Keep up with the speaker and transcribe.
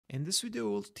And this video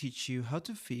will teach you how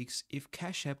to fix if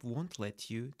Cash App won't let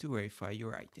you to verify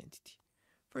your identity.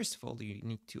 First of all, you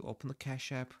need to open the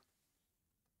Cash App.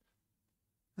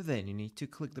 Then you need to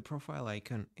click the profile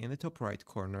icon in the top right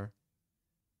corner.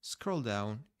 Scroll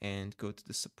down and go to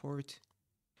the support.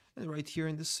 And right here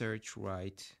in the search,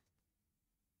 write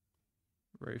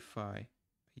verify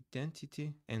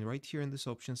identity, and right here in these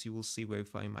options you will see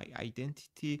verify my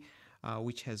identity,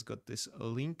 which has got this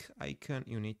link icon.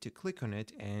 You need to click on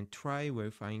it and try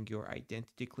verifying your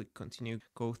identity. Click continue,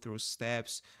 go through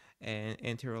steps and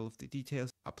enter all of the details,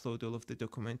 upload all of the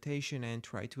documentation and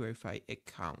try to verify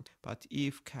account. But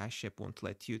if Cash App won't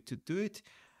let you to do it,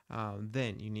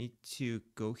 then you need to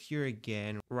go here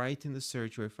again, write in the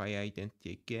search verify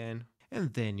identity again,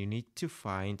 and then you need to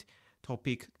find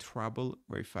topic trouble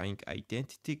verifying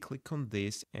identity. Click on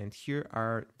this, and here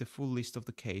are the full list of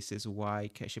the cases why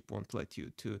Cash App won't let you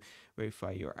to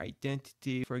verify your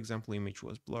identity. For example, image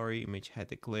was blurry, image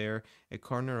had a glare, a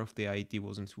corner of the ID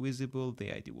wasn't visible,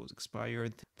 the ID was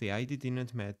expired, the ID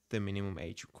didn't meet the minimum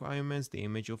age requirements, the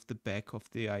image of the back of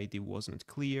the ID wasn't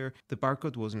clear, the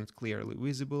barcode wasn't clearly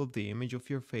visible, the image of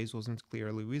your face wasn't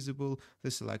clearly visible, the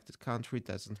selected country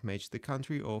doesn't match the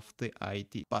country of the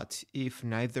ID. But if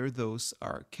neither of those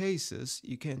are cases,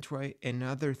 you can try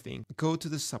another thing. Go to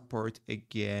the support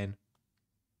again,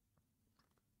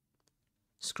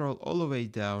 scroll all the way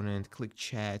down and click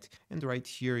chat, and right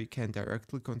here you can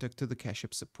directly contact to the Cash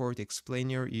App support, explain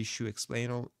your issue,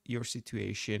 explain all your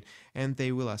situation, and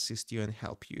they will assist you and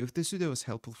help you. If this video was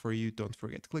helpful for you, don't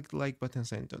forget to click the like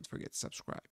buttons and don't forget to subscribe.